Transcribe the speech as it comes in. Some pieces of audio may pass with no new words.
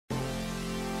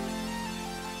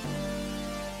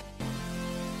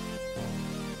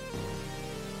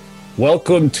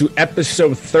Welcome to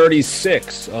episode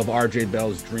 36 of RJ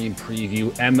Bell's Dream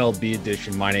Preview, MLB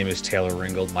edition. My name is Taylor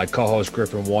Ringgold. My co-host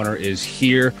Griffin Warner is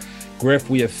here. Griff,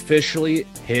 we officially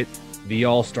hit the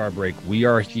All-Star break. We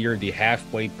are here. The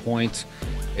halfway point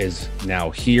is now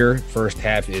here. First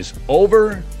half is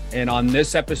over. And on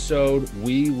this episode,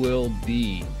 we will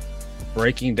be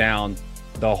breaking down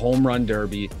the Home Run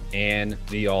Derby and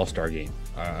the All-Star game.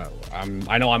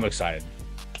 I know I'm excited.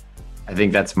 I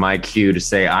think that's my cue to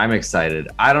say I'm excited.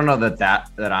 I don't know that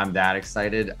I'm that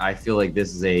excited. I feel like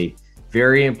this is a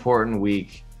very important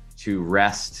week to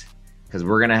rest because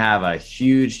we're going to have a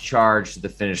huge charge to the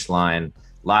finish line.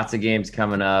 Lots of games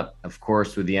coming up, of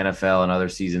course, with the NFL and other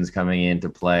seasons coming into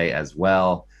play as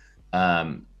well.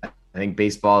 I think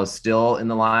baseball is still in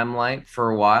the limelight for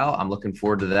a while. I'm looking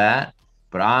forward to that.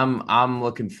 But I'm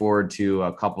looking forward to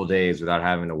a couple days without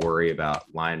having to worry about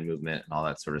line movement and all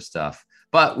that sort of stuff.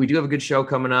 But we do have a good show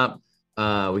coming up.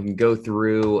 We can go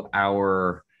through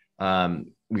our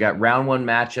we got round one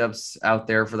matchups out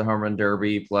there for the Home Run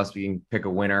Derby. Plus, we can pick a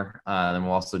winner. Then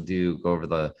we'll also go over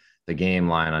the game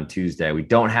line on Tuesday. We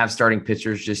don't have starting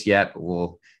pitchers just yet, but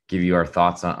we'll give you our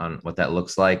thoughts on what that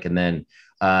looks like. And then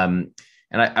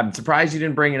I'm surprised you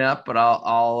didn't bring it up, but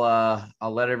I'll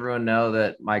let everyone know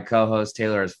that my co-host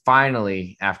Taylor has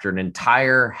finally, after an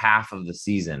entire half of the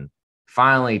season,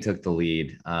 finally took the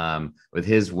lead with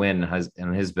his win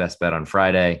and his best bet on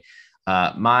Friday.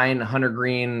 Mine, Hunter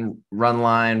Green run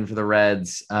line for the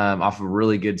Reds off of a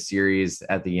really good series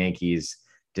at the Yankees.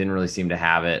 Didn't really seem to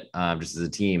have it just as a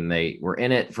team. They were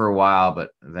in it for a while, but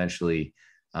eventually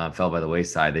fell by the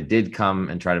wayside. They did come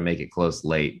and try to make it close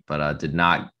late, but did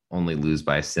not only lose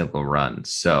by a simple run.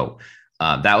 So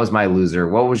that was my loser.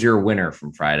 What was your winner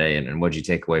from Friday, and what'd you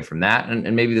take away from that,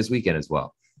 and maybe this weekend as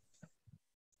well?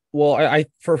 Well, I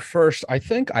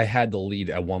think I had the lead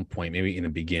at one point, maybe in the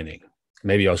beginning.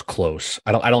 Maybe I was close.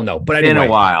 I don't know. But anyway, been a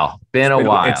while.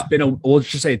 Let's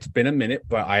just say it's been a minute,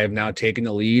 but I have now taken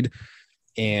the lead,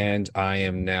 and I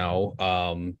am now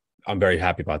I'm very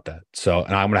happy about that. So,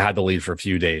 and I'm going to have the lead for a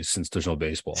few days since there's no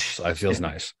baseball. So it feels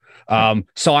nice.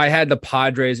 So I had the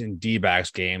Padres and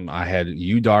D-backs game. I had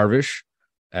Yu Darvish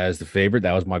as the favorite.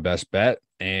 That was my best bet.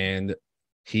 And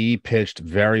he pitched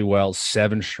very well,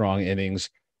 7 strong innings,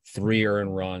 3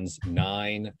 earned runs,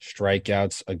 9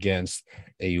 strikeouts against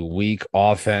a weak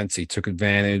offense. He took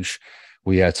advantage.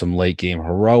 We had some late game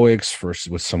heroics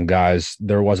with some guys.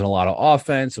 There wasn't a lot of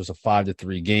offense. It was a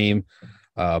 5-3 game.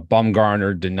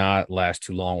 Bumgarner did not last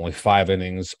too long, only 5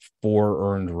 innings,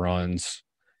 4 earned runs,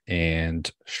 and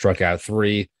struck out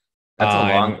 3.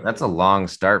 That's a long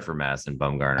start for Madison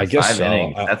Bumgarner. I guess 5 so.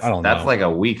 innings. That's like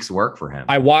a week's work for him.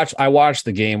 I watched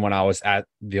the game when I was at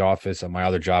the office at my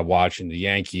other job, watching the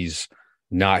Yankees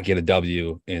not get a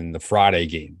W in the Friday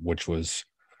game, which was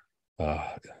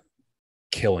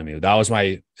killing me. That was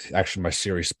my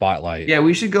series spotlight. Yeah,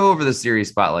 we should go over the series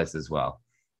spotlights as well.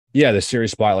 Yeah, the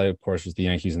series spotlight, of course, was the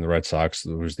Yankees and the Red Sox.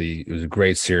 It was a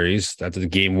great series. After the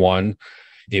game 1,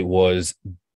 it was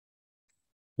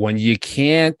when you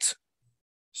can't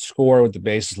score with the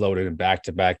bases loaded in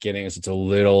back-to-back innings, it's a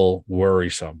little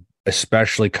worrisome,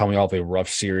 especially coming off a rough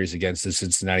series against the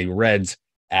Cincinnati Reds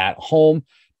at home.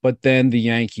 But then the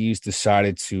Yankees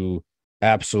decided to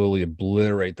absolutely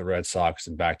obliterate the Red Sox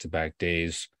in back-to-back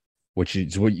days, which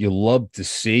is what you love to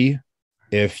see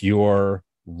if you're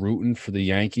rooting for the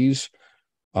Yankees.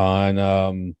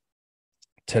 On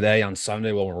today, on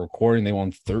Sunday, while we're recording, they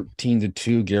won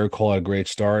 13-2. Garrett Cole had a great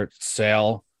start.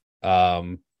 Sale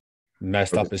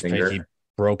messed up his pinky,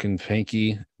 broken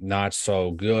pinky, not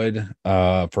so good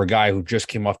for a guy who just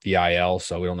came off the IL,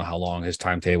 so we don't know how long his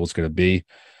timetable is going to be.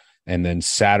 And then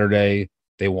Saturday,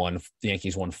 the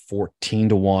Yankees won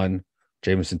 14-1.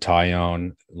 Jameson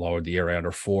Taillon lowered the ERA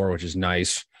under 4, which is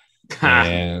nice.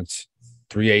 And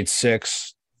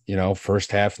 3.86,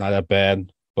 first half, not that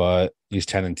bad, but he's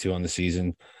 10-2 on the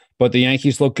season. But the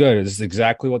Yankees look good. This is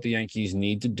exactly what the Yankees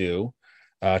need to do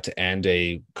to end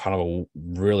a kind of a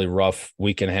really rough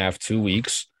week and a half, 2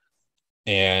 weeks.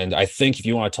 And I think if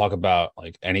you want to talk about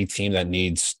like any team that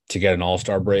needs to get an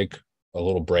All-Star break, a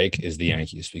little break, is the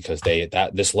Yankees, because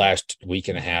this last week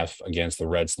and a half against the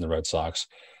Reds and the Red Sox,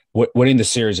 winning the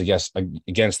series against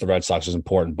the Red Sox was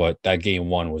important, but that game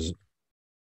 1 was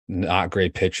not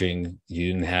great pitching.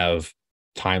 You didn't have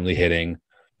timely hitting,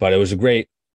 but it was a great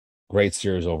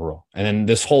series overall. And then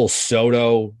this whole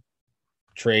Soto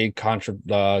trade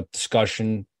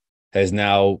discussion has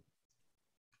now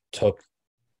took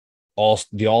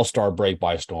the All-Star break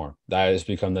by storm. That has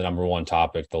become the number one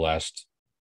topic the last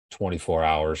 24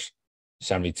 hours,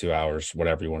 72 hours,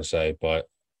 whatever you want to say. But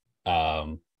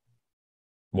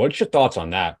What's your thoughts on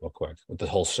that, real quick, with the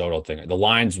whole Soto thing? The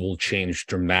lines will change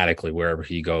dramatically wherever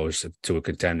he goes to a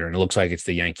contender, and it looks like it's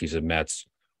the Yankees and Mets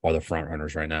are the front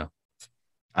runners right now.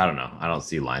 I don't know. I don't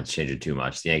see lines changing too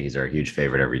much. The Yankees are a huge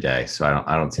favorite every day, so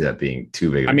I don't see that being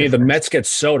too big. I mean, the Mets get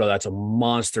Soto. That's a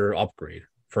monster upgrade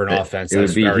for an offense. It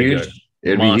would be huge. Good.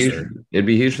 It'd be huge. It'd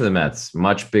be huge for the Mets.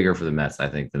 Much bigger for the Mets, I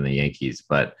think, than the Yankees.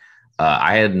 But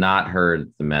I had not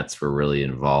heard the Mets were really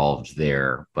involved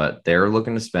there, but they're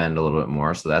looking to spend a little bit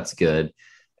more, so that's good.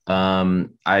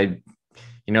 I'm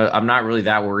not really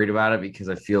that worried about it because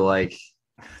I feel like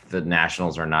the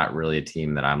Nationals are not really a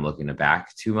team that I'm looking to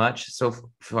back too much so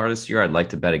far this year. I'd like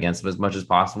to bet against them as much as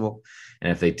possible.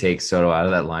 And if they take Soto out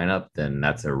of that lineup, then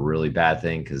that's a really bad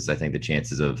thing because I think the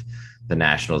chances of the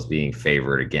Nationals being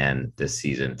favored again this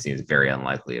season seems very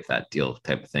unlikely if that deal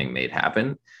type of thing made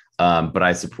happen. But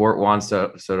I support Juan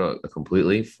Soto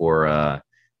completely for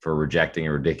rejecting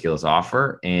a ridiculous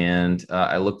offer. And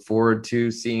I look forward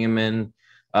to seeing him in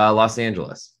Los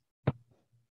Angeles.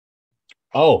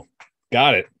 Oh,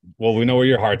 got it. Well, we know where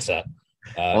your heart's at.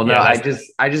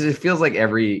 It feels like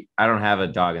I don't have a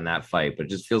dog in that fight, but it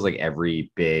just feels like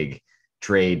every big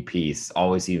trade piece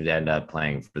always seems to end up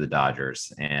playing for the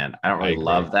Dodgers. And I don't really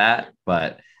love that,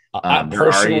 but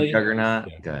they're already a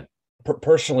juggernaut. Yeah. Good.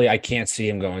 Personally, I can't see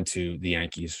him going to the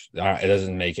Yankees. It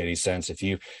doesn't make any sense. If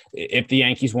the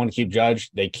Yankees want to keep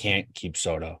Judge, they can't keep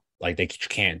Soto. Like they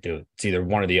can't do it. It's either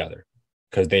one or the other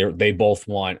because they both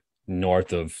want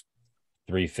north of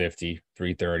 350,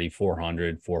 330,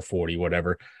 400, 440,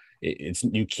 whatever.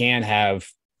 You can't have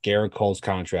Garrett Cole's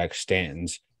contract,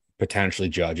 Stanton's, potentially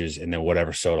Judge's, and then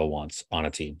whatever Soto wants on a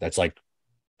team. That's like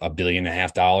 $1.5 billion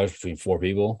between four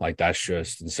people. Like that's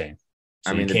just insane.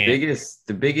 So I mean,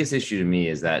 the biggest issue to me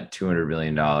is that $200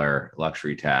 million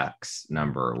luxury tax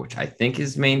number, which I think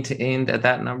is maintained at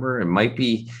that number. It might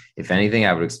be, if anything,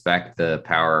 I would expect the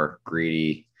power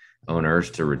greedy owners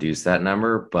to reduce that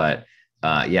number. But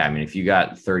I mean, if you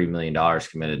got $30 million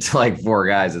committed to like four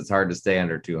guys, it's hard to stay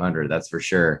under 200. That's for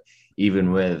sure.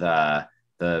 Even with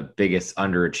the biggest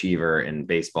underachiever in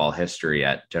baseball history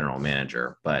at general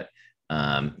manager. But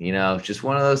just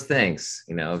one of those things.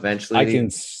 Eventually,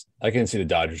 I can see the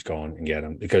Dodgers going and get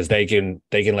him because they can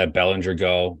let Bellinger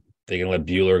go. They can let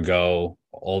Buehler go.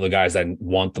 All the guys that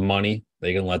want the money,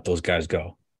 they can let those guys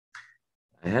go.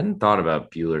 I hadn't thought about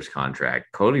Buehler's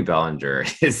contract. Cody Bellinger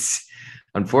is,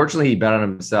 unfortunately, he bet on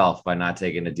himself by not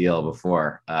taking a deal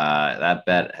before. That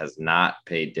bet has not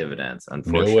paid dividends,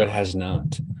 unfortunately. No, it has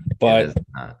not. But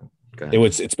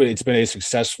it's been a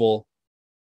successful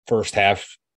first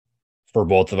half for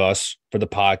both of us, for the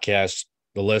podcast,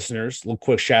 the listeners. A little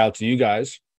quick shout out to you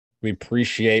guys. We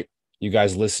appreciate you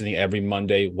guys listening every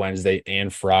Monday, Wednesday,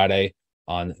 and Friday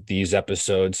on these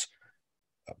episodes.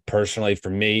 Personally, for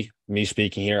me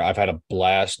speaking here, I've had a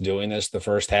blast doing this the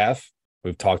first half.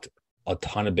 We've talked a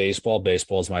ton of baseball.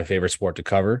 Baseball is my favorite sport to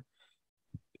cover.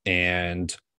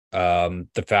 And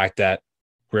the fact that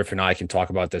Griff and I can talk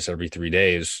about this every 3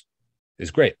 days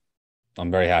is great.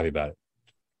 I'm very happy about it.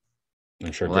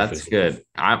 I'm sure. Well, that's good.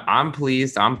 I'm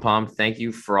pleased. I'm pumped. Thank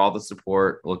you for all the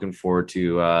support. Looking forward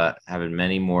to having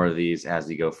many more of these as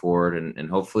we go forward, and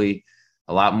hopefully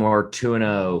a lot more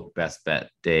 2-0 best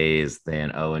bet days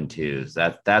than 0-2s.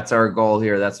 That's our goal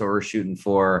here. That's what we're shooting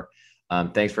for.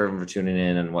 Thanks for everyone for tuning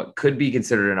in on what could be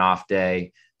considered an off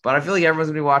day, but I feel like everyone's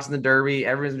gonna be watching the Derby.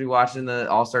 Everyone's gonna be watching the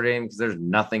All-Star game because there's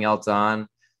nothing else on.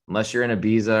 Unless you're in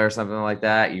Ibiza or something like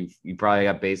that, you probably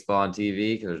got baseball on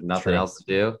TV because there's nothing else to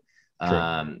do.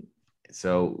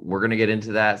 So we're going to get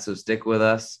into that. So stick with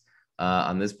us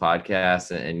on this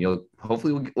podcast and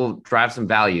we'll drive some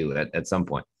value at some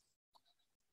point.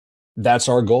 That's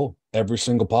our goal. Every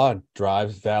single pod,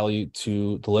 drive value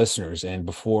to the listeners. And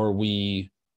before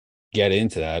we get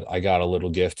into that, I got a little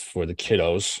gift for the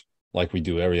kiddos like we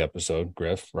do every episode,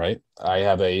 Griff, right? I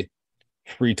have a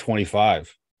free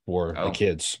 25 for the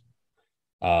kids.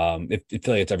 If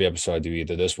it's every episode I do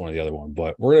either this one or the other one,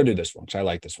 but we're gonna do this one because I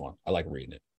like this one. I like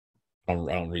reading it. I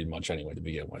don't read much anyway to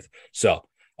begin with. So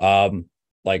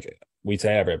like we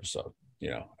say every episode,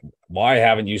 why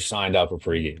haven't you signed up for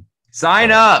pregame?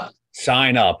 Sign up.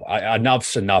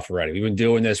 Enough's enough already. We've been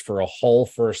doing this for a whole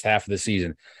first half of the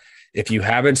season. If you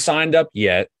haven't signed up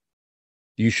yet,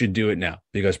 you should do it now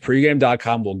because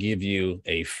pregame.com will give you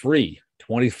a free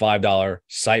 $25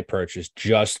 site purchase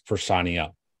just for signing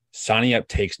up. Signing up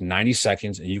takes 90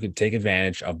 seconds, and you can take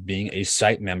advantage of being a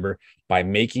site member by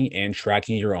making and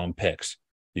tracking your own picks.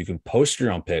 You can post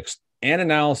your own picks and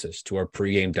analysis to our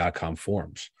pregame.com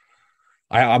forums.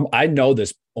 I know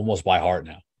this almost by heart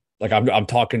now. Like I'm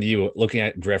talking to you, looking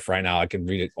at Griff right now. I can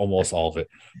read it, almost all of it.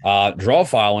 Draw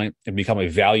following and become a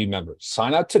value member.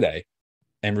 Sign up today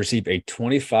and receive a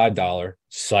 $25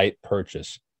 site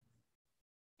purchase.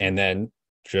 And then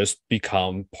just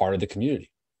become part of the community.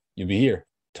 You'll be here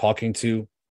talking to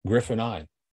Griff and I.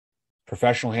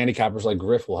 Professional handicappers like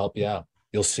Griff will help you out.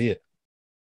 You'll see it.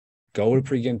 Go to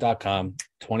pregame.com,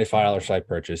 $25 site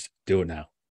purchase. Do it now.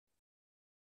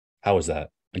 How was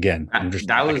that? Again,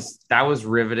 that was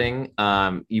riveting.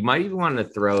 You might even want to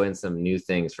throw in some new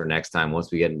things for next time once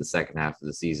we get into the second half of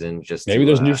the season. Just maybe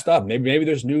there's new stuff. Maybe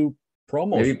there's new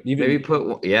promos.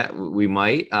 We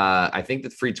might. I think the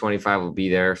free 25 will be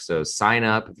there. So sign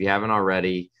up if you haven't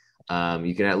already.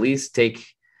 You can at least take.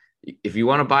 If you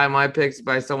want to buy my picks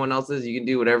by someone else's, you can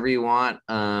do whatever you want.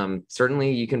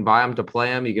 Certainly you can buy them to play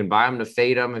them. You can buy them to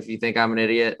fade them. If you think I'm an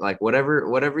idiot, like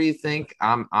whatever you think,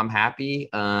 I'm happy.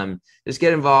 Just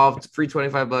get involved. Free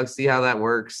 $25. See how that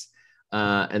works.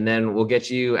 And then we'll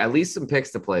get you at least some picks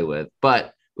to play with.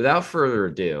 But without further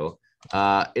ado,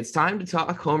 it's time to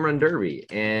talk home run derby.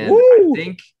 And Woo!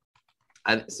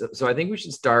 I think we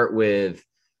should start with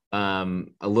a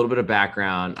little bit of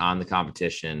background on the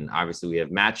competition. Obviously, we have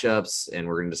matchups, and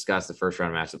we're going to discuss the first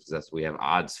round matchups because that's what we have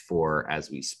odds for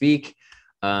as we speak.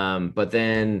 But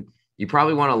then you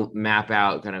probably want to map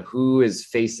out kind of who is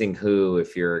facing who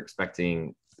if you're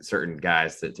expecting certain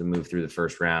guys to move through the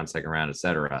first round, second round,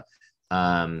 etc.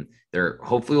 There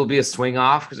hopefully will be a swing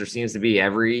off because there seems to be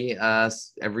every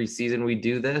season we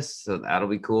do this, so that'll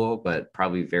be cool, but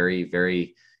probably very,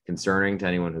 very concerning to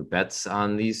anyone who bets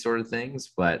on these sort of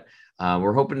things. But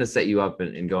we're hoping to set you up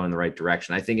and go in the right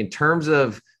direction. I think in terms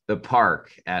of the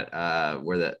park at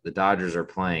where the Dodgers are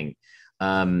playing,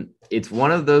 it's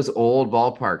one of those old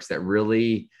ballparks that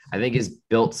really, I think, is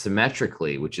built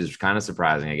symmetrically, which is kind of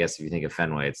surprising. I guess if you think of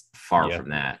Fenway, it's far from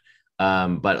that.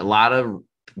 But a lot of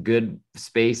good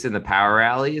space in the power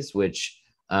alleys, which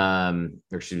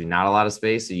there should be not a lot of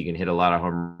space, so you can hit a lot of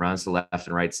home runs to left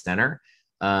and right center.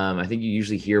 I think you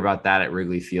usually hear about that at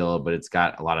Wrigley Field, but it's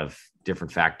got a lot of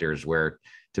different factors where,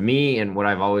 to me, and what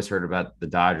I've always heard about the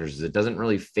Dodgers is it doesn't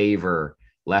really favor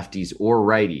lefties or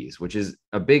righties, which is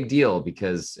a big deal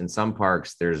because in some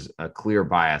parks there's a clear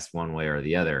bias one way or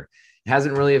the other. It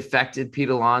hasn't really affected Pete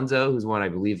Alonso, who's won, I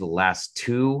believe, the last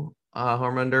two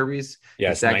home run derbies.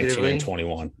 Yes, 19 and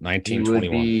 21.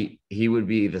 1921. He would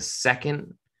be the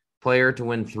second player to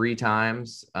win 3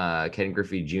 times. Ken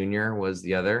Griffey Jr. was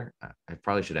the other. I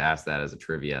probably should have asked that as a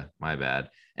trivia. My bad.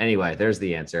 Anyway, there's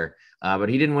the answer. But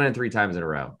he didn't win it 3 times in a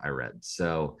row, I read.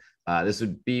 So this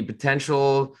would be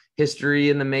potential history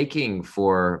in the making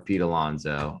for Pete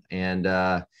Alonso. And,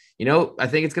 I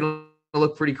think it's going to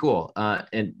look pretty cool.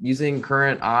 And using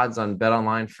current odds on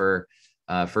BetOnline for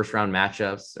first round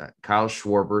matchups, Kyle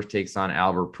Schwarber takes on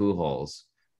Albert Pujols.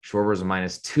 Schwarber's a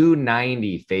minus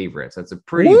 290 favorite. So that's a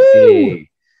pretty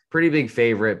big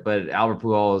favorite, but Albert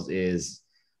Pujols is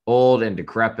old and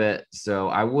decrepit. So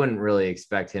I wouldn't really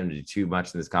expect him to do too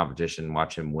much in this competition,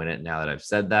 watch him win it now that I've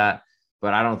said that.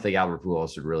 But I don't think Albert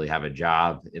Pujols should really have a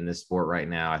job in this sport right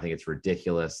now. I think it's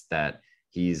ridiculous that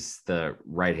he's the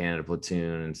right-handed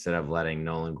platoon instead of letting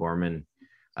Nolan Gorman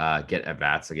get at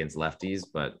bats against lefties.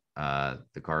 But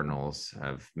the Cardinals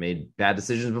have made bad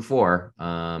decisions before.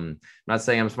 I'm not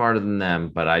saying I'm smarter than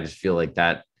them, but I just feel like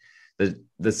that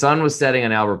the sun was setting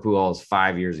on Albert Pujols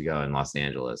 5 years ago in Los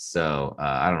Angeles. So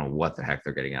I don't know what the heck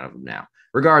they're getting out of him now.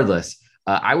 Regardless,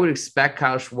 I would expect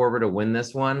Kyle Schwarber to win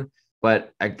this one,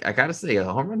 but I got to say, a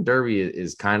home run derby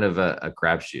is kind of a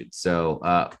crapshoot.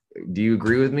 So do you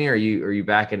agree with me? Or are you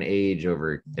back in age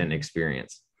over in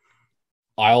experience?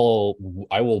 I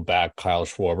will back Kyle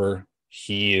Schwarber.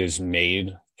 He is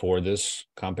made for this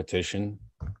competition.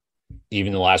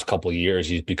 Even the last couple of years,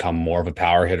 he's become more of a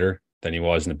power hitter than he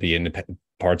was in the beginning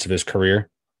parts of his career,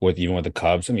 even with the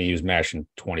Cubs. I mean, he was mashing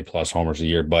 20 plus homers a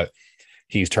year, but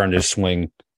he's turned his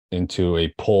swing into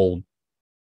a pull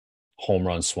home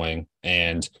run swing.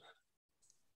 And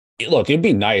look, it'd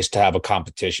be nice to have a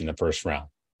competition in the first round.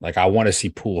 Like, I want to see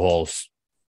Pujols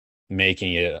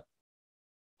making it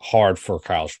hard for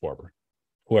Kyle Schwarber.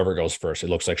 Whoever goes first, it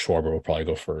looks like Schwarber will probably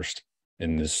go first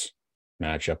in this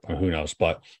matchup. Who knows?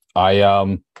 But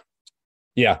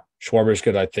Schwarber's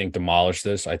could, I think, demolish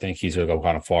this. I think he's going to go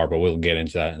kind of far, but we'll get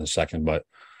into that in a second. But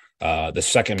the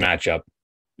second matchup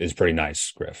is pretty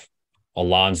nice, Griff.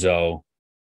 Alonso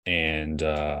and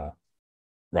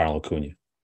Ronald Acuna.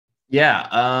 Yeah,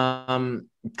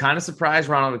 kind of surprised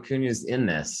Ronald Acuna is in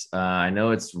this. I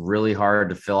know it's really hard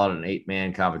to fill out an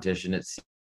 8-man competition, it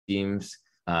seems.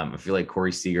 I feel like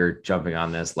Corey Seager jumping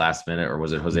on this last minute, or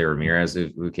was it Jose Ramirez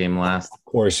who came last?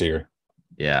 Corey Seager.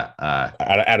 Yeah.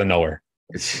 Out of nowhere.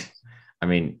 I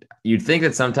mean, you'd think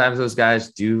that sometimes those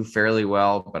guys do fairly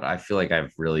well, but I feel like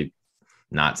I've really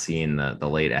not seen the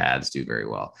late ads do very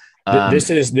well. This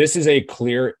is a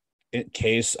clear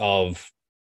case of.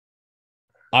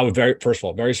 I would first of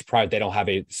all, very surprised they don't have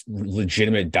a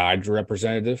legitimate Dodger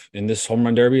representative in this home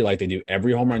run derby like they do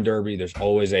every home run derby. There's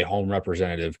always a home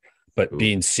representative, but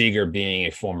being Seager being a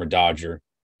former Dodger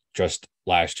just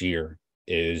last year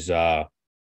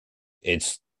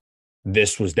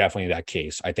this was definitely that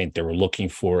case. I think they were looking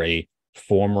for a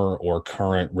former or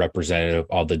current representative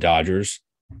of the Dodgers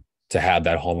to have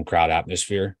that home crowd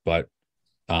atmosphere, but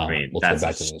I mean, we'll get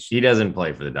back to this. He doesn't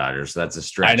play for the Dodgers, so that's a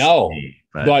stretch. I know,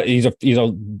 but he's a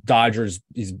Dodgers.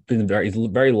 He's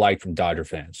very liked from Dodger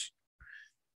fans.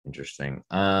 Interesting.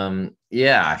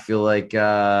 Yeah, I feel like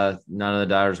none of the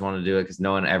Dodgers want to do it because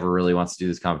no one ever really wants to do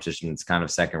this competition. It's kind of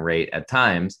second rate at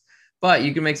times, but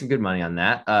you can make some good money on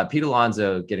that. Pete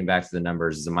Alonso, getting back to the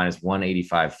numbers, is a minus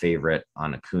 185 favorite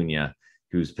on Acuna,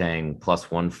 who's paying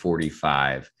plus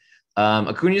 145.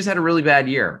 Acuna's had a really bad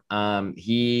year.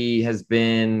 He has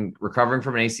been recovering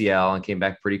from an ACL and came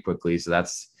back pretty quickly. So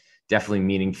that's definitely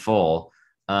meaningful.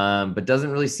 But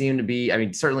doesn't really seem to be, I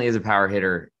mean, certainly is a power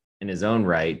hitter in his own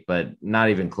right, but not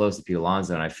even close to Pete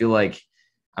Alonso. And I feel like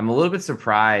I'm a little bit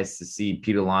surprised to see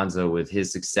Pete Alonso with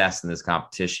his success in this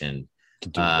competition,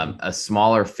 a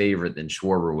smaller favorite than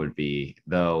Schwarber would be,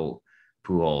 though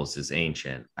Pujols is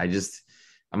ancient.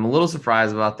 I'm a little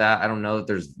surprised about that. I don't know that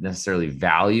there's necessarily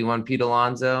value on Pete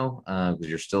Alonso because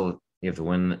he has to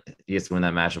win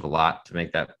that matchup a lot to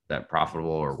make that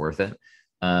profitable or worth it.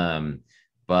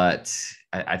 But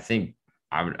I think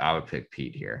I would pick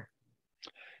Pete here.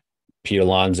 Pete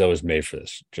Alonso is made for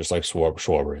this, just like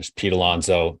Schwarber is. Pete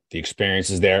Alonso, the experience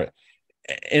is there.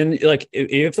 And like,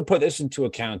 you have to put this into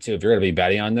account too. If you're going to be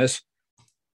betting on this,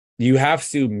 you have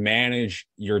to manage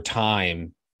your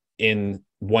time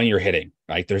when you're hitting.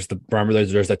 Like there's the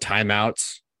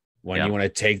timeouts when you want to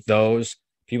take those.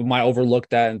 People might overlook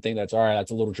that and think that's all right.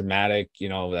 That's a little dramatic.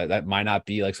 That might not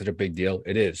be like such a big deal.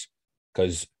 It is,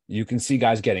 because you can see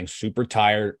guys getting super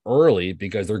tired early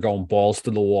because they're going balls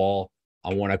to the wall.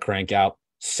 I want to crank out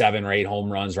 7 or 8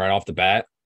 home runs right off the bat,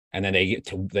 and then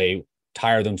they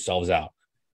tire themselves out.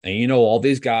 And all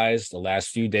these guys, the last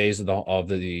few days of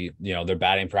the their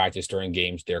batting practice during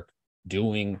games, they're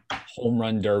doing home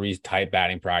run derby type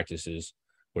batting practices,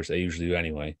 which they usually do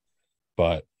anyway.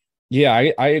 But yeah,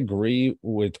 I agree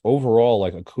with overall,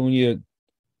 like Acuna.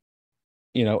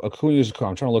 Acuna's.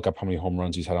 I'm trying to look up how many home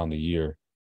runs he's had on the year.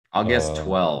 I'll guess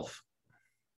 12,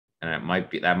 and that might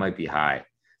be high.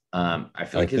 I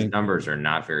feel like his numbers are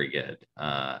not very good,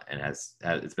 and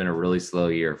it's been a really slow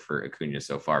year for Acuna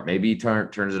so far. Maybe he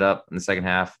turns it up in the second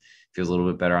half, feels a little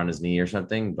bit better on his knee or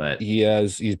something. But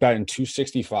he's batting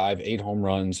 265, 8 home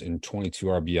runs, and 22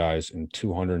 RBIs, and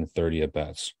 230 at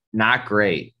bats. Not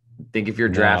great. I think if you're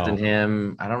drafting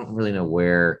him, I don't really know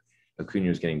where Acuna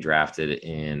was getting drafted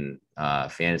in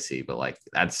fantasy, but like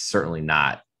that's certainly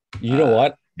not. You know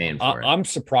what? I'm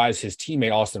surprised his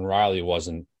teammate Austin Riley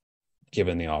wasn't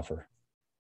given the offer.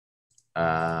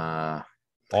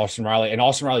 Austin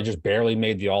Riley just barely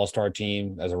made the All-Star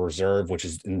team as a reserve, which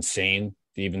is insane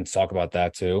to even talk about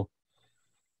that too.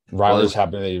 Riley's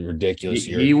having a ridiculous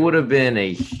year. He would have been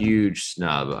a huge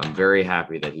snub. I'm very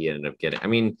happy that he ended up getting. I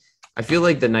mean, I feel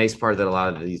like the nice part that a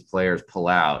lot of these players pull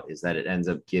out is that it ends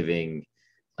up giving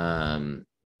a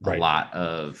lot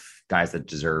of guys that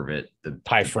deserve it.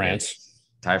 Ty France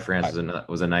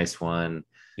was a nice one.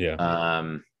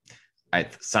 Yeah.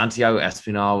 Santiago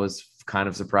Espinal was kind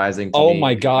of surprising to me. Oh me,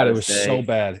 my God, it was so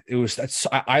bad.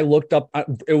 I looked up.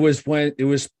 It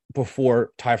was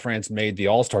before Ty France made the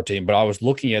All-Star team, but I was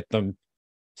looking at them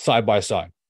side by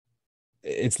side.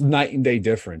 It's night and day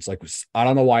difference. Like, I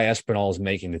don't know why Espinal is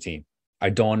making the team. I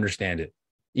don't understand it.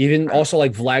 Even also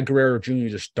like Vlad Guerrero Jr.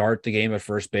 to start the game at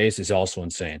first base is also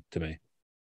insane to me.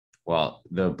 Well,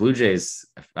 the Blue Jays,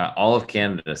 all of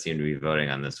Canada seem to be voting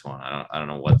on this one. I don't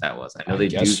know what that was. I know they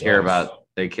care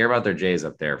about their Jays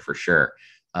up there for sure.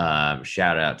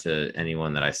 Shout out to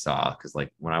anyone that I saw, because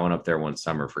like when I went up there one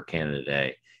summer for Canada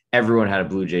Day, everyone had a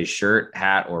Blue Jays shirt,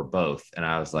 hat, or both, and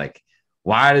I was like,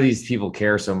 why do these people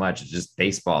care so much? It's just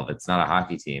baseball. It's not a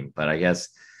hockey team. But I guess,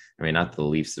 I mean, not the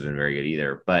Leafs have been very good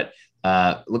either. But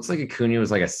looks like Acuna was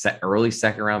like early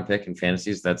second round pick in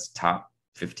fantasy. So that's top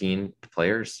 15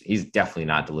 players. He's definitely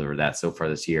not delivered that so far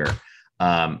this year.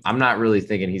 I'm not really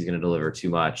thinking he's going to deliver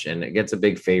too much, and it gets a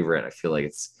big favorite. I feel like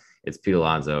it's Pete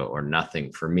Alonso or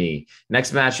nothing for me.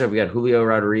 Next matchup, we got Julio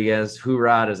Rodriguez,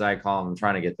 Hoorod as I call him. I'm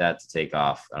trying to get that to take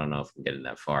off. I don't know if I'm getting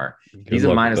that far. He's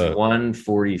a minus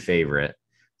 140 favorite.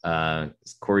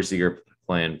 Corey Seager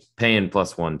paying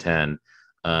plus 110.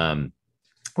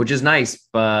 which is nice.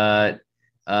 But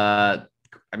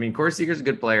I mean, Corey Seager's a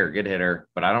good player, good hitter,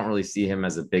 but I don't really see him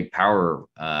as a big power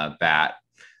bat.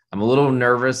 I'm a little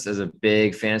nervous as a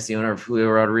big fantasy owner of Julio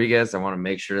Rodriguez. I want to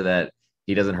make sure that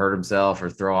he doesn't hurt himself or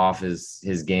throw off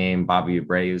his game, Bobby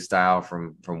Abreu style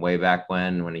from way back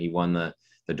when he won the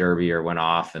Derby or went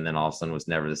off and then all of a sudden was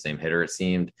never the same hitter, it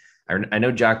seemed. I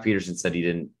know Jock Peterson said he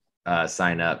didn't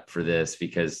sign up for this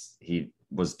because he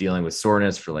was dealing with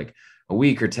soreness for like a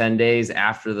week or 10 days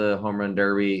after the home run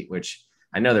derby, which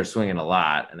I know they're swinging a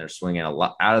lot and they're swinging a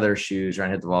lot out of their shoes,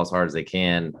 trying to hit the ball as hard as they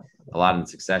can, a lot in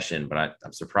succession. But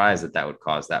I'm surprised that would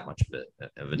cause that much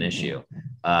of an issue.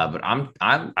 But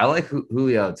I like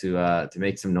Julio to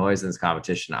make some noise in this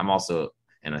competition. I'm also,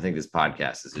 and I think this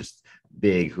podcast is just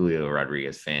big Julio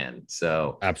Rodriguez fan.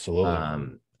 So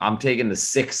absolutely. I'm taking the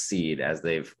 6th seed as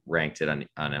they've ranked it on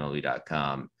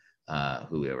MLB.com,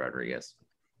 Julio Rodriguez.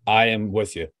 I am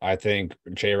with you. I think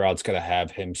J-Rod's going to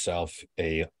have himself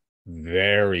a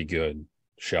very good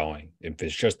showing. If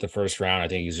it's just the first round, I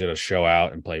think he's going to show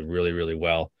out and play really, really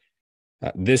well.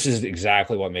 This is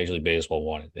exactly what Major League Baseball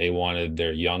wanted. They wanted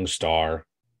their young star,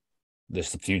 this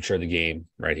is the future of the game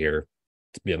right here,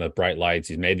 to be on the bright lights.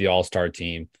 He's made the All-Star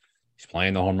team. He's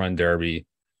playing the home run derby.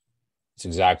 It's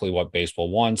exactly what baseball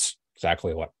wants,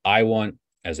 exactly what I want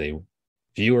as a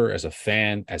viewer, as a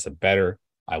fan, as a bettor.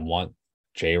 I want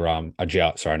J-Rod.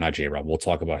 Sorry, not J-Rod. We'll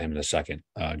talk about him in a second.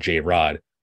 J-Rod.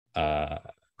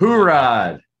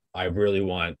 Hoorod. I really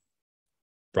want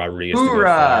Rodriguez to go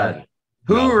far.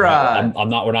 Hoorod.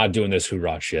 We're not doing this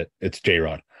Hoorod shit. It's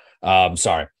J-Rod.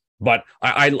 Sorry. But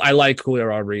I like Julio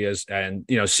Rodriguez, and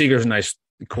Seager's a nice,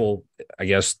 cool, I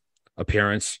guess,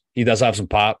 appearance. He does have some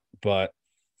pop, but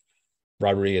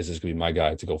Rodriguez is going to be my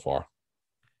guy to go far.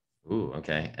 Ooh,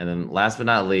 okay. And then last but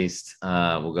not least,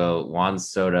 we'll go Juan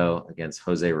Soto against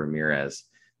Jose Ramirez.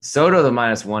 Soto, the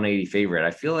 -180 favorite. I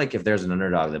feel like if there's an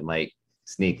underdog that might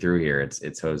sneak through here,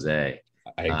 it's Jose.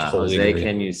 I totally Jose, agree.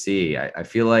 can you see? I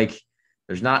feel like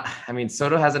there's not. I mean,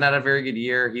 Soto hasn't had a very good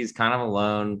year. He's kind of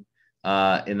alone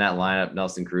in that lineup.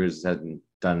 Nelson Cruz hasn't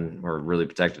done or really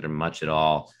protected him much at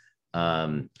all.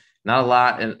 Not a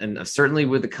lot, and certainly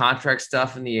with the contract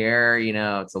stuff in the air,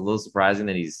 it's a little surprising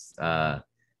that he's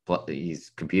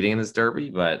competing in this derby.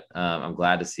 But I'm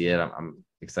glad to see it. I'm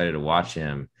excited to watch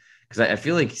him because I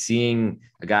feel like seeing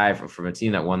a guy from a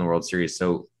team that won the World Series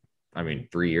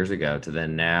 3 years ago to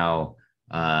then now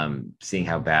seeing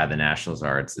how bad the Nationals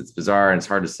are, it's bizarre and it's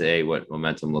hard to say what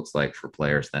momentum looks like for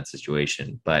players in that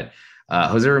situation. But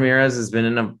Jose Ramirez has been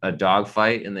in a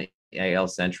dogfight in the AL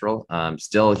Central.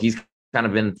 Still, he's kind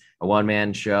of been a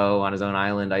one-man show on his own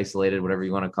island, isolated, whatever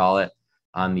you want to call it,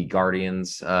 on the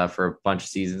Guardians for a bunch of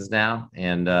seasons now.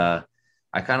 And I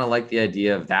kind of like the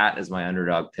idea of that as my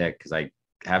underdog pick because I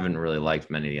haven't really liked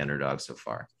many of the underdogs so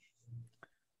far.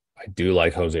 I do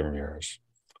like Jose Ramirez.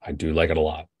 I do like it a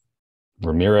lot.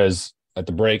 Ramirez at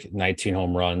the break, 19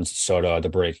 home runs. Soto at the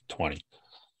break, 20.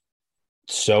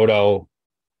 Soto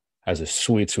has a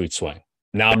sweet, sweet swing.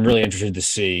 Now I'm really interested to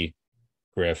see,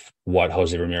 Griff, what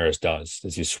Jose Ramirez does.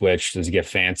 Does he switch? Does he get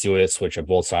fancy with it? Switch at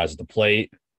both sides of the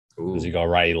plate? Ooh. Does he go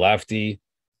righty lefty?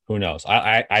 Who knows?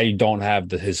 I don't have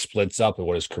his splits up and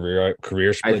what his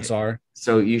career splits are.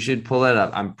 So you should pull that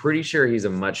up. I'm pretty sure he's a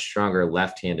much stronger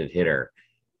left-handed hitter.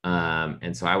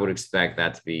 And so I would expect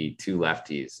that to be two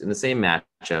lefties in the same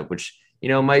matchup, which,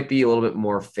 might be a little bit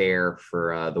more fair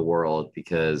for the world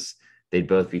because they'd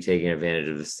both be taking advantage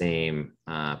of the same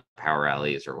power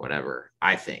alleys or whatever,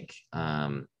 I think.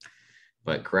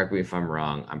 But correct me if I'm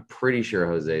wrong. I'm pretty sure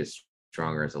Jose is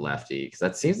stronger as a lefty because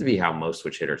that seems to be how most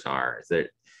switch hitters are. I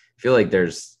feel like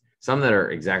there's some that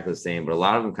are exactly the same, but a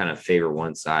lot of them kind of favor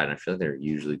one side. And I feel like they're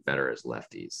usually better as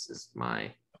lefties.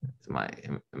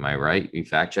 Am I right? You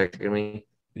fact checking me?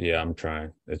 Yeah, I'm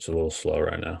trying. It's a little slow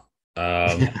right now.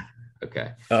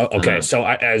 Okay. Okay.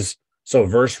 So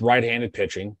versus right-handed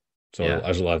pitching. So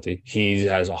as a lefty, he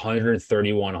has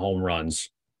 131 home runs,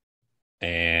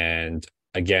 and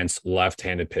against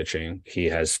left-handed pitching, he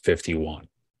has 51,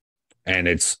 and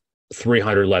it's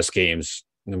 300 less games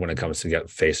when it comes to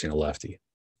facing a lefty.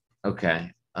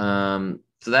 Okay. So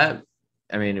that,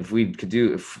 if we could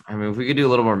do a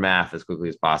little more math as quickly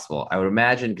as possible, I would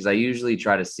imagine, because I usually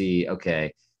try to see,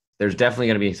 okay, there's definitely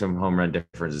going to be some home run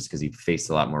differences because he faced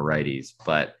a lot more righties,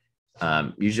 but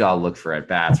usually I'll look for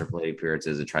at-bats or plate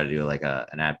appearances and try to do like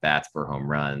an at-bats per home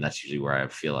run. That's usually where I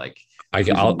feel like I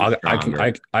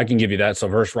can give you that. So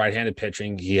versus right-handed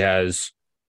pitching, he has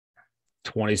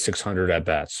 2,600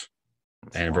 at-bats.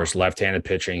 And versus left-handed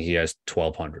pitching, he has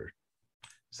 1,200.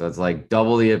 So it's like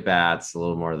double the at bats, a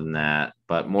little more than that,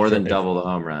 but more Sure. than double the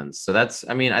home runs. So that's,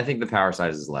 I mean, I think the power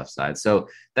side is the left side. So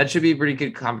that should be a pretty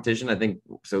good competition. I think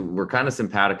so. We're kind of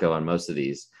simpatico on most of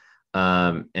these.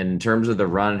 And in terms of the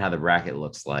run and how the bracket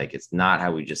looks like, it's not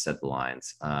how we just set the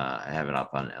lines. I have it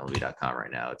up on MLB.com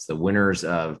right now. It's the winners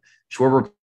of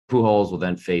Schwarber Pujols will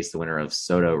then face the winner of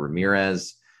Soto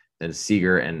Ramirez, then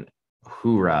Seager and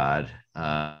Hurad.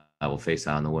 I will face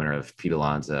on the winner of Pete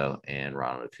Alonso and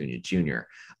Ronald Acuna Jr.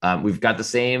 We've got the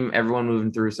same everyone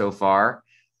moving through so far.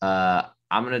 I'm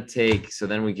going to take, so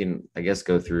then we can, I guess,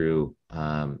 go through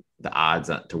the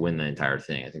odds to win the entire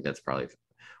thing. I think that's probably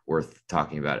worth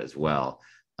talking about as well.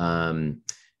 And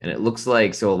it looks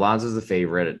like, so Alonso's the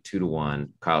favorite at 2-1,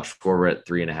 Kyle Schwarber at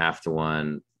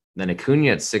 3.5-1, then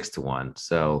Acuna at 6-1.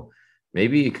 So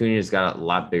maybe Acuna's got a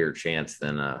lot bigger chance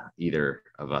than either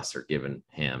of us are giving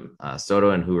him.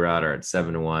 Soto and Hurad are at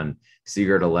 7-1,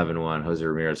 Seager at 11-1, Jose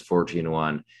Ramirez 14-1,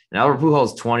 and Albert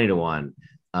Pujols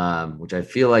 20-1. Which I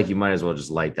feel like you might as well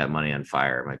just light that money on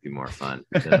fire. It might be more fun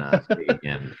than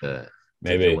again to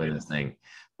win this thing.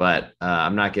 But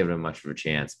I'm not giving him much of a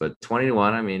chance. But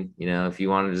 20-1, I mean, if you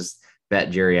want to just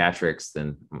bet geriatrics,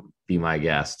 then be my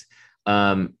guest.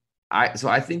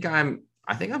 I think I'm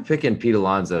picking Pete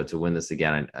Alonso to win this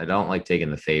again. I don't like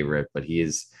taking the favorite, but he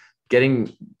is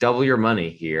getting double your money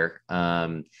here.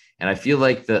 And I feel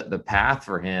like the path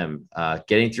for him,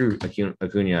 getting through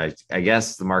Acuna, I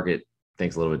guess the market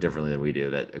thinks a little bit differently than we do,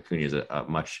 that Acuna is a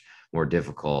much more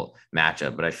difficult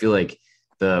matchup. But I feel like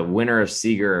the winner of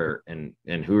Seager and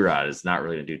Hurad is not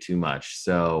really going to do too much.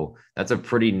 So that's a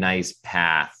pretty nice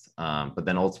path. But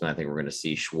then ultimately, I think we're going to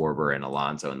see Schwarber and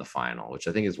Alonso in the final, which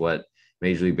I think is what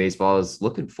Major League Baseball is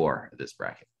looking for at this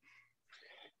bracket.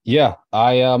 Yeah,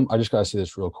 I just gotta say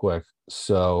this real quick.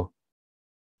 So,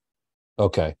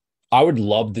 okay, I would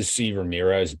love to see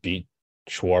Ramirez beat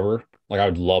Schwarber. Like, I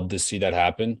would love to see that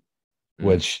happen,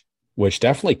 which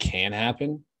definitely can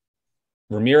happen.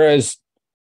 Ramirez,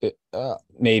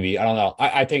 maybe, I don't know.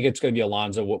 I think it's going to be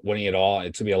Alonso winning it all.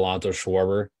 It's going to be Alonso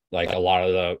Schwarber. Like a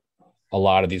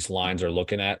lot of these lines are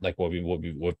looking at, like what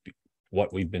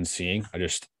we've been seeing. I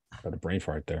just got a brain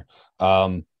fart there.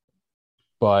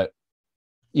 But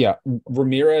yeah,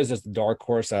 Ramirez as the dark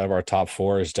horse out of our top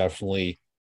four is definitely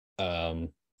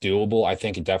doable. I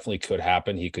think it definitely could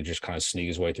happen. He could just kind of sneak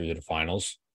his way through to the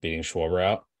finals, beating Schwarber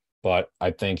out. But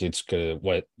I think it's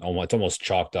almost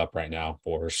chalked up right now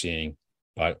for what we're seeing.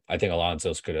 But I think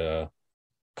Alonso's could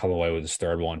come away with his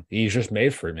third one. He's just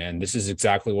made for it, man. This is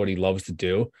exactly what he loves to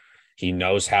do. He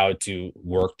knows how to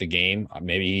work the game.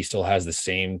 Maybe he still has the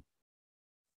same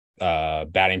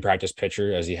batting practice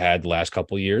pitcher as he had the last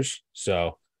couple of years.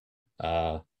 So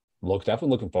definitely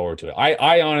looking forward to it.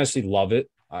 I honestly love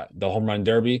it. The home run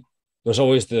derby. There's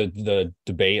always the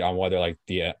debate on whether like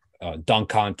the dunk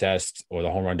contest or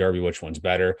the home run derby, which one's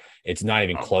better. It's not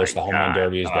even close. The home run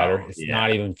derby is better. It's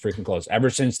not even freaking close. Ever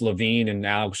since Levine and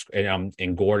Alex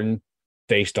and Gordon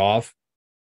faced off,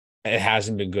 it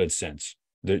hasn't been good since.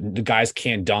 The guys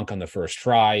can't dunk on the first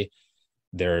try.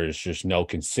 There's just no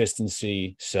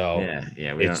consistency. So we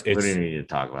don't need to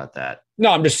talk about that.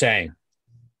 No, I'm just saying,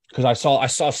 because I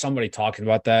saw somebody talking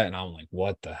about that, and I'm like,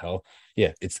 what the hell?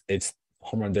 Yeah, it's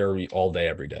home run derby all day,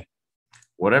 every day.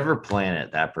 Whatever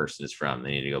planet that person is from,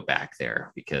 they need to go back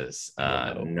there, because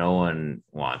no one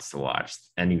wants to watch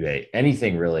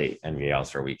anything really NBA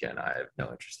All-Star Weekend. I have no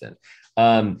interest in.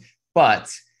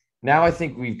 But now I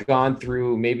think we've gone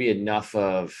through maybe enough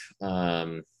of.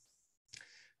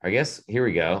 I guess here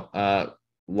we go.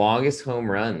 Longest home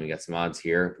run. We got some odds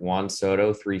here. Juan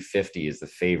Soto 350 is the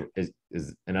favorite.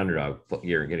 Is an underdog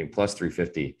here, getting plus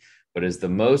 350, but is the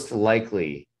most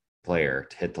likely player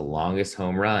to hit the longest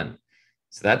home run.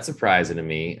 So that's surprising to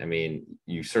me. I mean,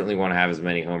 you certainly want to have as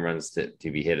many home runs to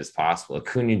be hit as possible.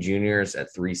 Acuna Jr. is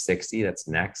at 360. That's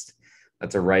next.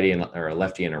 That's a righty or a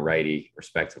lefty and a righty,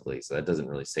 respectively. So that doesn't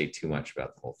really say too much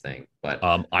about the whole thing. But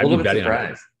I'd be betting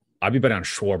on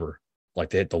Schwarber, like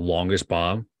to hit the longest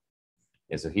bomb.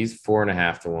 Yeah, so he's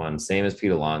 4.5-1, same as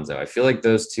Pete Alonso. I feel like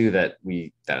those two that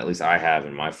at least I have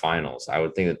in my finals, I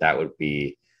would think that would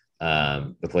be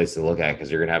the place to look at, because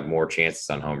you're going to have more chances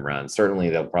on home runs.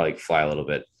 Certainly, they'll probably fly a little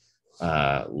bit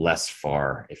less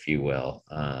far, if you will,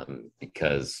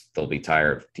 because they'll be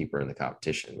deeper in the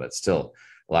competition, but still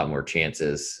a lot more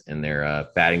chances. And their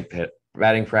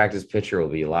batting practice pitcher will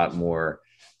be a lot more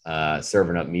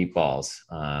serving up meatballs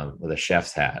with a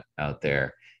chef's hat out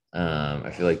there.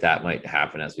 I feel like that might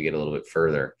happen as we get a little bit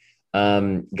further.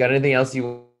 Got anything else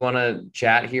you want to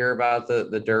chat here about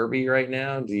the Derby right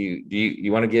now? Do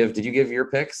you want to give? Did you give your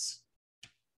picks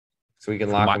so we can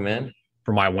lock them in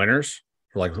for my winners?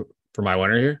 For my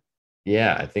winner here?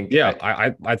 Yeah, I think. Yeah,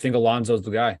 I think Alonso's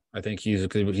the guy. I think he's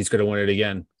going to win it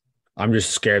again. I'm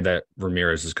just scared that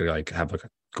Ramirez is going to like have like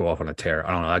go off on a tear.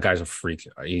 I don't know. That guy's a freak.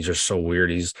 He's just so weird.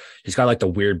 He's got like the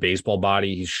weird baseball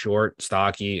body. He's short,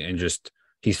 stocky, and just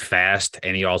he's fast,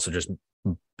 and he also just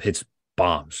hits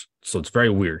bombs. So it's very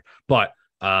weird. But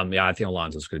yeah, I think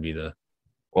Alonso's going to be the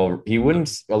Well,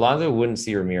 Alonso wouldn't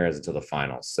see Ramirez until the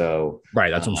finals. So,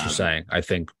 right. That's what I'm just saying. I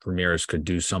think Ramirez could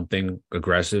do something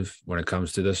aggressive when it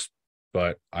comes to this,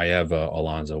 but I have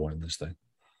Alonso winning this thing.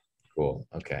 cool.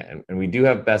 Okay. And we do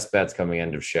have best bets coming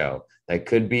end of show. That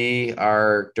could be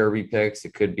our Derby picks.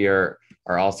 It could be our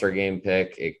All-Star game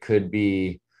pick. It could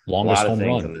be Longest a lot of home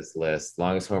things run on this list.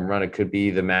 Longest home run. It could be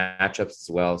the matchups as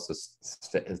well.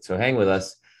 So hang with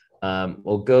us.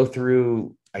 We'll go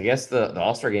through, I guess, the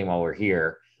All-Star game while we're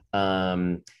here.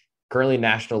 Currently,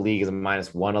 National League is a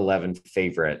minus 111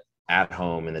 favorite at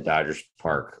home in the Dodgers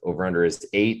Park. Over under is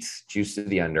 8, juice to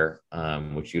the under,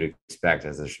 which you'd expect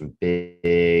as there's some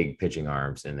big pitching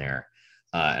arms in there.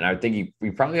 And I would think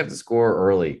we probably have to score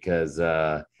early because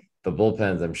the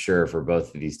bullpens, I'm sure, for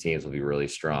both of these teams will be really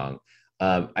strong.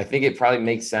 I think it probably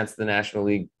makes sense the National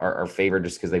League are favored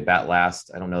just because they bat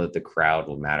last. I don't know that the crowd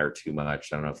will matter too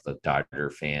much. I don't know if the Dodger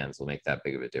fans will make that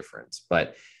big of a difference.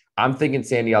 But I'm thinking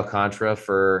Sandy Alcantara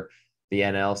for the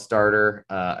NL starter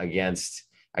against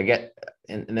 –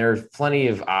 and there are plenty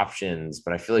of options,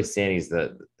 but I feel like Sandy's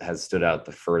has stood out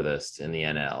the furthest in the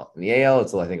NL. In the AL,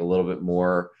 it's, I think, a little bit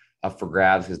more up for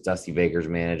grabs because Dusty Baker's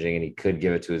managing, and he could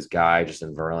give it to his guy,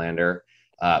 Justin Verlander.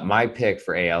 My pick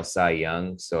for AL Cy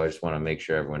Young, so I just want to make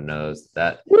sure everyone knows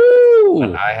that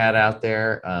what I had out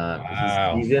there.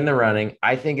 Wow. He's in the running.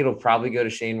 I think it'll probably go to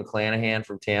Shane McClanahan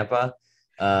from Tampa.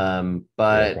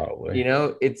 But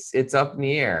Yeah, it's up in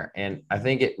the air, and I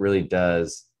think it really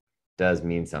does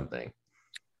mean something.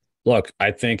 look,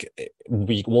 I think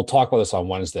we'll talk about this on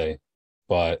Wednesday,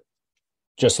 but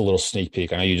just a little sneak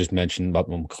peek. I know you just mentioned about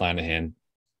McClanahan.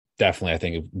 Definitely, I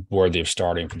think worthy of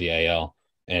starting for the AL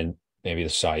and maybe the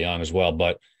Cy Young as well.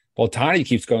 But Tani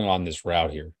keeps going on this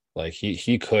route here. Like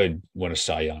he could win a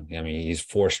Cy Young. I mean, he's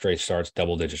 4 straight starts,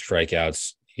 double-digit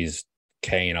strikeouts. He's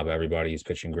K'ing up everybody. He's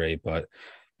pitching great, but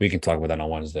we can talk about that on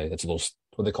Wednesday. That's a little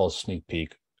what they call a sneak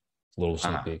peek. A little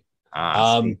sneak peek.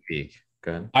 Sneak peek.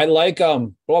 Good. I like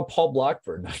what about Paul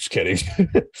Blackburn? No, just kidding.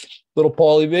 Little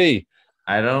Paulie B.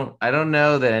 I don't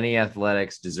know that any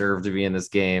athletics deserve to be in this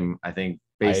game. I think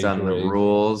based on the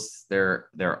rules, there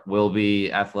will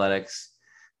be athletics.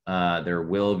 There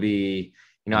will be,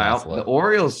 the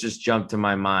Orioles just jumped to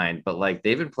my mind, but like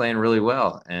they've been playing really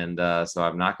well. And so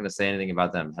I'm not going to say anything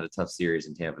about them. Had a tough series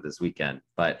in Tampa this weekend,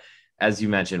 but as you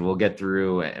mentioned, we'll get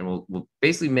through and we'll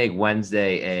basically make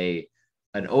Wednesday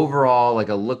an overall, like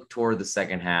a look toward the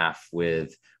second half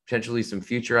with potentially some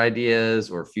future ideas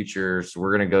or futures. So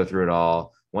we're going to go through it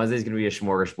all. Wednesday's going to be a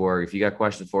smorgasbord. If you got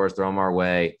questions for us, throw them our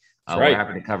way. We're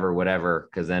happy to cover whatever,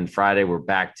 because then Friday we're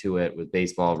back to it with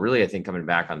baseball. Really, I think coming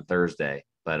back on Thursday,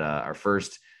 but our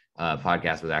first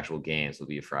podcast with actual games will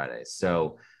be a Friday.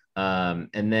 So,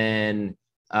 and then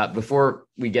before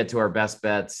we get to our best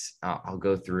bets, I'll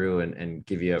go through and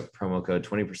give you a promo code,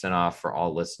 20% off for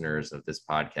all listeners of this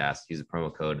podcast. Use the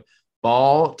promo code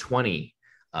BALL20,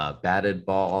 batted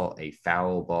ball, a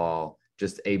foul ball,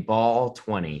 just a ball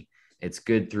 20. It's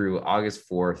good through August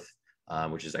 4th.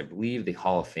 Which is, I believe, the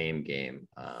Hall of Fame game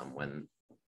when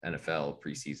NFL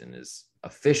preseason is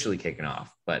officially kicking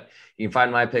off. But you can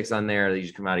find my picks on there. They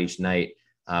usually come out each night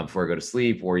before I go to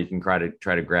sleep, or you can try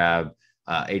to grab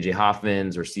AJ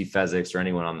Hoffman's or Steve Fezzik's or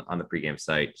anyone on the pregame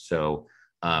site. So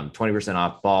 20%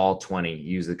 off, ball 20.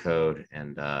 Use the code,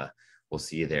 and we'll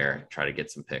see you there. Try to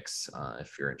get some picks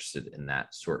if you're interested in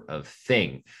that sort of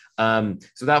thing. So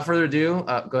without further ado,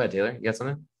 go ahead, Taylor. You got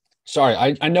something?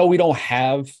 Sorry, I know we don't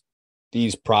have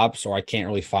these props, or I can't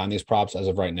really find these props as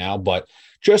of right now, but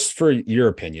just for your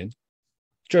opinion,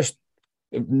 just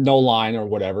no line or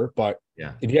whatever, but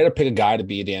yeah, if you had to pick a guy to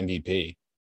be the MVP,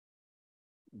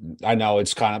 I know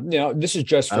it's kind of, this is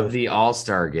just for the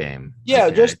All-Star game. Yeah.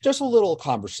 Okay. Just a little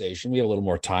conversation. We have a little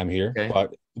more time here, okay.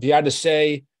 But if you had to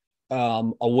say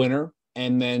a winner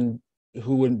and then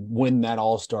who would win that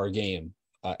All-Star game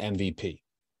MVP,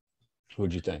 who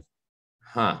would you think?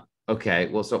 Okay,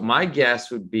 well, so my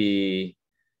guess would be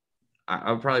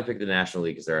I would probably pick the National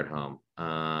League because they're at home.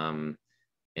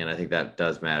 And I think that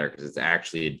does matter because it's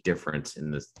actually a difference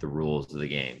in the rules of the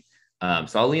game.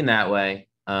 So I'll lean that way.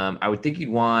 I would think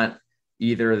you'd want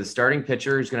either the starting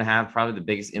pitcher who's going to have probably the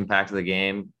biggest impact of the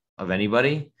game of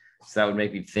anybody. So that would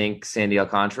make me think Sandy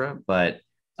Alcantara. But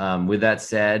with that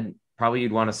said, probably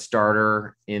you'd want a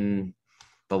starter in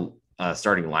the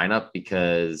starting lineup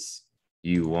because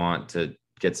you want to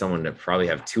get someone to probably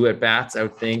have 2 at bats. I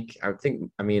would think.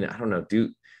 I mean, I don't know.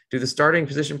 Do the starting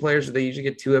position players, do they usually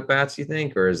get 2 at bats? You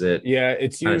think, or is it? Yeah,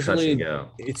 it's usually go?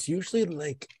 It's usually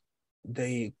like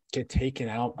they get taken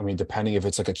out. I mean, depending if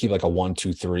it's like keep like a 1,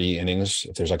 2, 3 innings.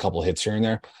 If there's a couple of hits here and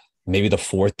there, maybe the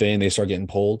 4th inning they start getting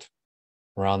pulled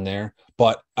around there.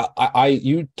 But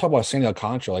you talk about Sandy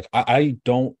Alcantara. Like I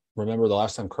don't remember the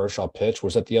last time Kershaw pitched.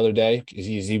 Was that the other day?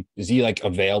 Is he like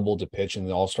available to pitch in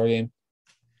the All-Star game?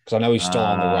 Because I know he's still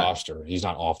on the roster. He's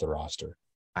not off the roster.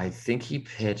 I think he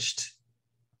pitched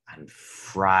on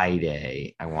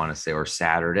Friday, I want to say, or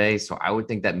Saturday. So I would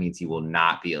think that means he will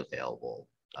not be available.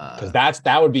 Because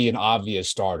that would be an obvious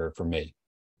starter for me.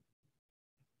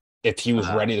 If he was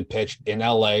ready to pitch in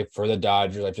LA for the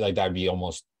Dodgers, I feel like that'd be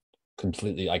almost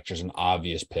completely like just an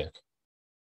obvious pick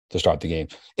to start the game.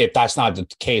 If that's not the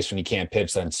case when he can't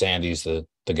pitch, then Sandy's the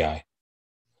guy.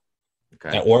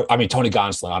 Okay. Or I mean, Tony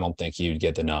Gonsolin, I don't think he would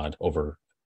get the nod over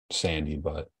Sandy,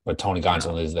 but Tony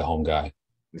Gonsolin is the home guy.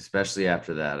 Especially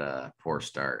after that poor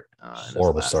start.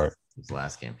 Horrible start. His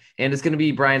last game. And it's going to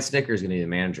be Brian Snitker's going to be the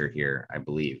manager here, I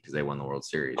believe, because they won the World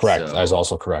Series. Correct. So, that is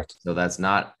also correct. So it's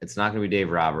not going to be Dave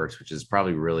Roberts, which is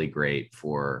probably really great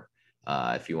for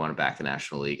if you want to back the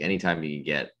National League. Anytime you can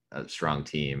get a strong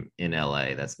team in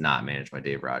LA that's not managed by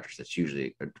Dave Roberts,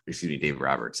 Dave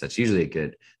Roberts. That's usually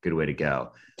a good way to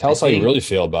go. Tell us how you really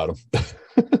feel about him.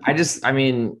 I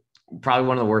mean, probably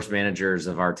one of the worst managers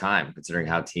of our time, considering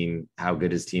how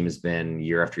good his team has been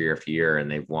year after year after year,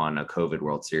 and they've won a COVID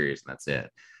World Series, and that's it.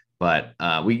 But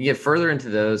we can get further into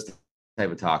those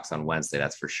type of talks on Wednesday,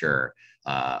 that's for sure,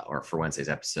 or for Wednesday's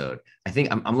episode. I think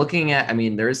I'm looking at. I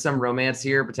mean, there is some romance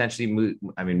here potentially.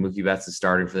 Mookie Betts is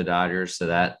starting for the Dodgers, so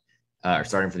that or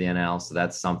starting for the NL, so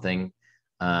that's something.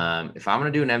 If I'm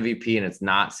going to do an MVP and it's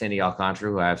not Sandy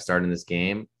Alcantara, who I have started in this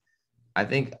game, I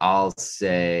think I'll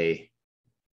say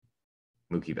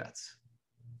Mookie Betts.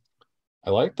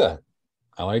 I like that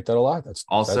a lot. That's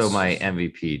my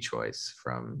MVP choice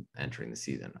from entering the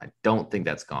season. I don't think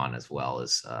that's gone as well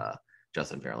as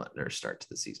Justin Verlander's start to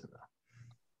the season,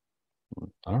 though.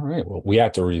 All right. Well, we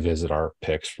have to revisit our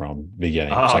picks from the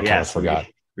beginning. Oh, yeah. Forgot.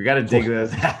 We got to dig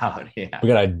those out. Yeah. We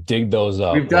got to dig those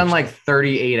up. We've done like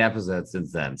 38 episodes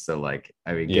since then. So,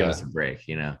 give us a break,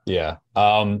 Yeah.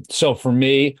 So for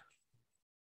me,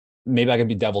 maybe I could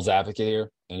be devil's advocate here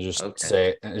and just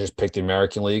pick the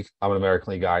American League. I'm an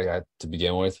American League guy to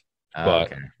begin with.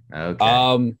 But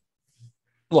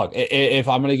look, if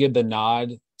I'm going to give the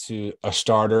nod to a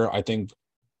starter, I think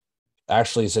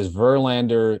actually it says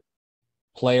Verlander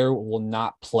player will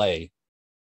not play.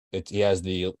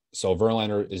 So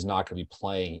Verlander is not going to be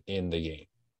playing in the game.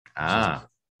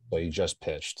 So he just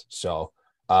pitched. So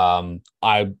I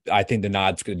think the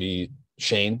nod's going to be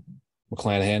Shane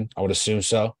McClanahan. I would assume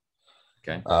so.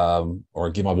 Okay. Or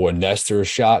give my boy Nestor a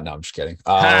shot. No, I'm just kidding.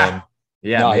 Yeah.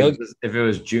 No, if it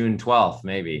was June 12th,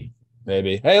 maybe.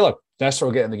 Hey, look, Nestor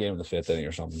will get in the game in the 5th inning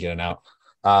or something. Get an out.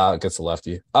 Gets a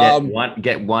lefty.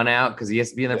 Get one out because he has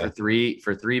to be in there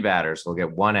for three batters. So we'll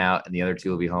get one out, and the other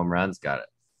 2 will be home runs. Got it.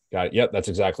 Yep, that's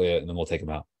exactly it. And then we'll take him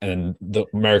out, and then the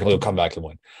American League will come back and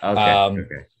win.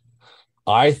 Okay.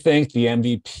 I think the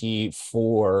MVP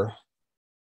for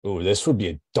this would be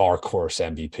a dark horse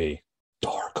MVP.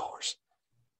 Dark horse.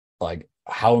 Like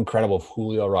how incredible if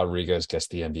Julio Rodriguez gets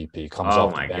the MVP. Comes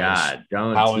oh my God!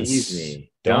 Don't tease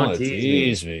me. Don't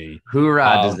tease me.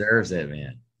 Hoorah deserves it,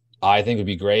 man. I think it'd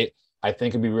be great. I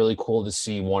think it'd be really cool to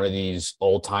see one of these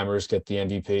old timers get the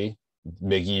MVP,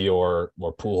 Miggy or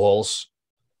Pujols.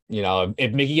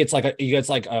 If Mickey gets like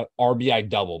a RBI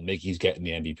double, Mickey's getting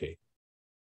the MVP.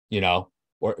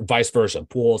 Or vice versa.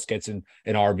 Pujols gets an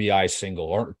RBI single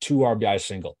or 2 RBI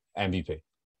single MVP.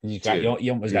 You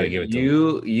almost got to give it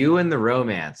to him. You and the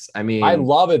romance. I mean, I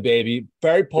love it, baby.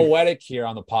 Very poetic here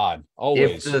on the pod.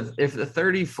 Always. If the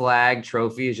 30 flag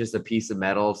trophy is just a piece of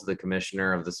metal to the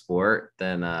commissioner of the sport,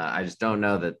 then I just don't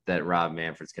know that Rob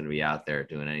Manfred's going to be out there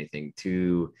doing anything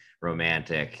too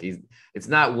romantic. It's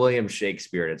not William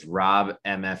Shakespeare. It's Rob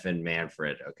MF and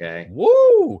Manfred. Okay.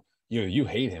 Woo! You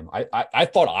hate him. I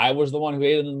thought I was the one who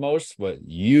hated him the most, but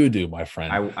you do, my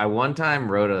friend. I one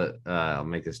time wrote I'll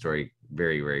make this story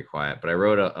very, very quiet, but I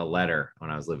wrote a letter when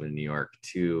I was living in New York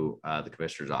to the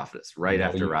commissioner's office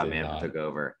after Rob Manfred took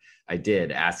over. I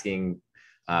did, asking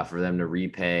for them to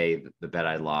repay the bet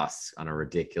I lost on a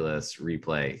ridiculous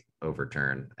replay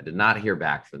overturn. I did not hear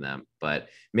back from them, but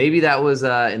maybe that was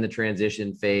in the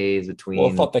transition phase between.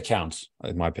 Well, I thought that counts,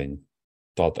 in my opinion.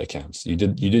 Thought that counts. You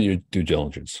did your due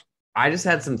diligence. I just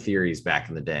had some theories back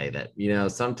in the day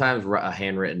that, sometimes a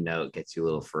handwritten note gets you a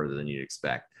little further than you'd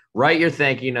expect. Write your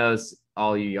thank you notes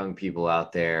all you young people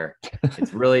out there.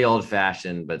 It's really old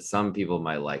fashioned, but some people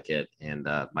might like it and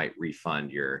might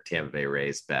refund your Tampa Bay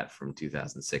Rays bet from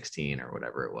 2016 or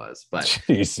whatever it was. But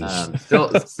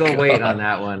still waiting on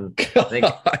that one.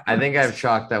 I think I've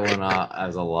chalked that one off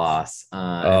as a loss.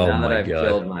 Now that I've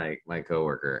killed my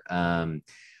coworker. I'm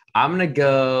gonna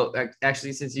go.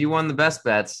 Actually, since you won the best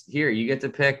bets, here you get to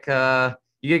pick.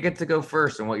 You get to go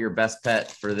first on what your best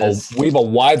bet for this. We have a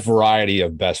wide variety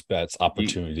of best bets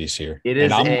opportunities here. It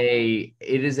is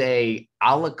a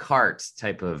la carte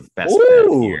type of best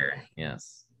bet here.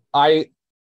 Yes. I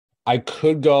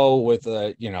could go with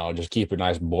just keep it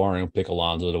nice and boring, pick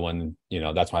Alonso to win.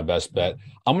 That's my best bet.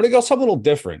 I'm gonna go something a little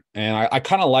different. And I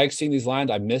kind of like seeing these lines.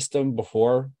 I missed them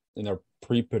before in their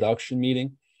pre-production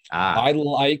meeting. I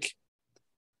like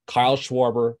Kyle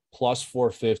Schwarber plus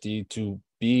 450 to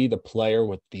be the player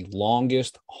with the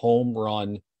longest home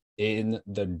run in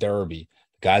the Derby.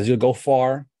 The guy's gonna go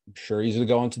far. I'm sure he's gonna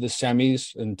go into the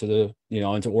semis, into the he's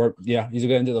gonna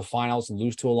get into the finals and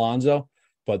lose to Alonso.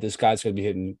 But this guy's gonna be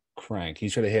hitting crank.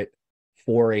 He's gonna hit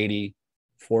 480,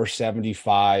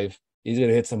 475. He's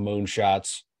gonna hit some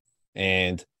moonshots,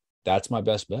 and that's my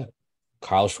best bet.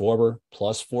 Kyle Schwarber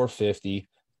plus 450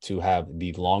 to have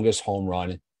the longest home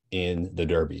run in the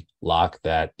Derby. Lock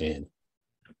that in.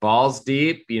 Balls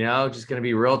deep, just going to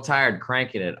be real tired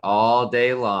cranking it all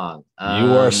day long.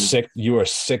 You are sick. You are a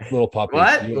sick little puppy.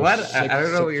 What? I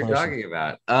don't know what you're talking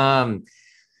about. And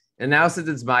now since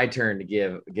it's my turn to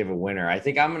give a winner, I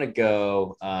think I'm going to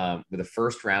go with a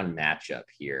first round matchup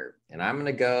here. And I'm going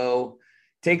to go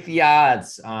take the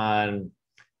odds on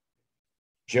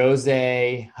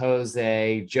Josie, as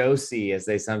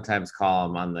they sometimes call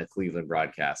him on the Cleveland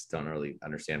broadcast. Don't really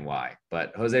understand why,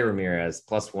 but Jose Ramirez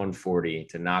plus 140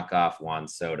 to knock off Juan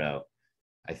Soto.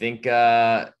 I think,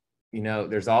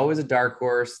 there's always a dark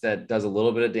horse that does a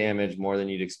little bit of damage more than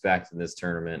you'd expect in this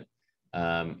tournament.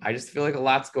 I just feel like a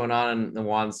lot's going on in the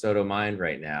Juan Soto mind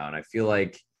right now. And I feel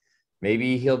like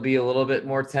maybe he'll be a little bit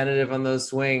more tentative on those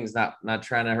swings, not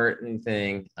trying to hurt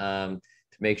anything.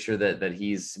 Make sure that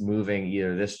he's moving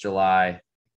either this July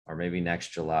or maybe next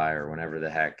July or whenever the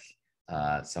heck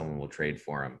someone will trade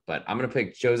for him. But I'm going to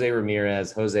pick Josie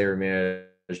Ramirez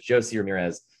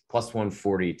plus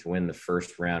 140 to win the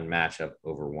first round matchup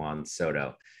over Juan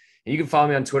Soto. And you can follow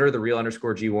me on Twitter,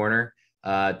 @the_G Warner.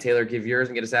 Taylor, give yours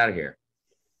and get us out of here.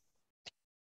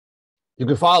 You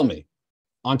can follow me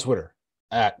on Twitter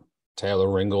 @Taylor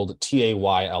Ringold,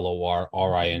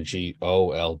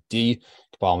 TaylorRingold.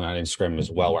 Follow me on Instagram as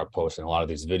well, where I'm posting a lot of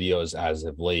these videos as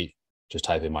of late. Just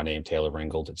type in my name, Taylor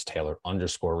Ringold. It's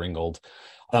Taylor_Ringold.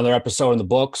 Another episode in the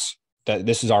books.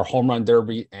 This is our home run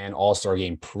derby and all-star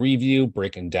game preview,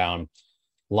 breaking down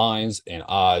lines and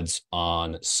odds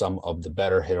on some of the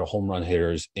better home run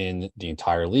hitters in the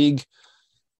entire league.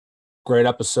 Great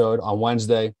episode on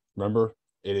Wednesday. Remember,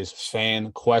 it is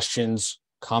fan questions.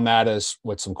 Come at us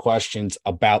with some questions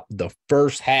about the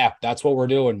first half. That's what we're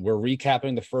doing. We're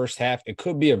recapping the first half. It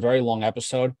could be a very long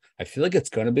episode. I feel like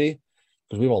it's going to be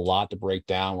because we have a lot to break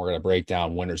down. We're going to break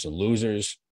down winners and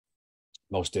losers,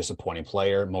 most disappointing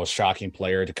player, most shocking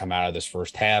player to come out of this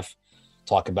first half,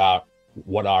 talk about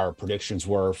what our predictions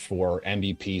were for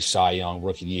MVP, Cy Young,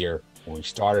 Rookie of the Year when we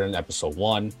started in episode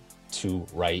 1 to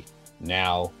right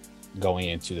now going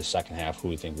into the second half, who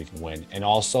we think we can win. And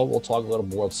also we'll talk a little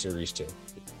World Series too.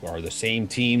 Are the same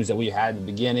teams that we had in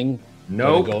the beginning?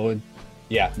 No.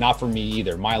 Yeah, not for me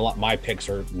either. My picks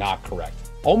are not correct.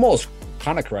 Almost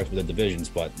kind of correct with the divisions,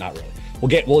 but not really.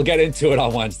 We'll get into it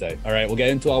on Wednesday. All right, we'll get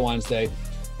into it on Wednesday.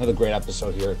 Another great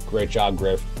episode here. Great job,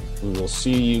 Griff. We will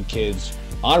see you kids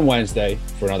on Wednesday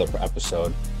for another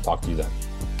episode. Talk to you then.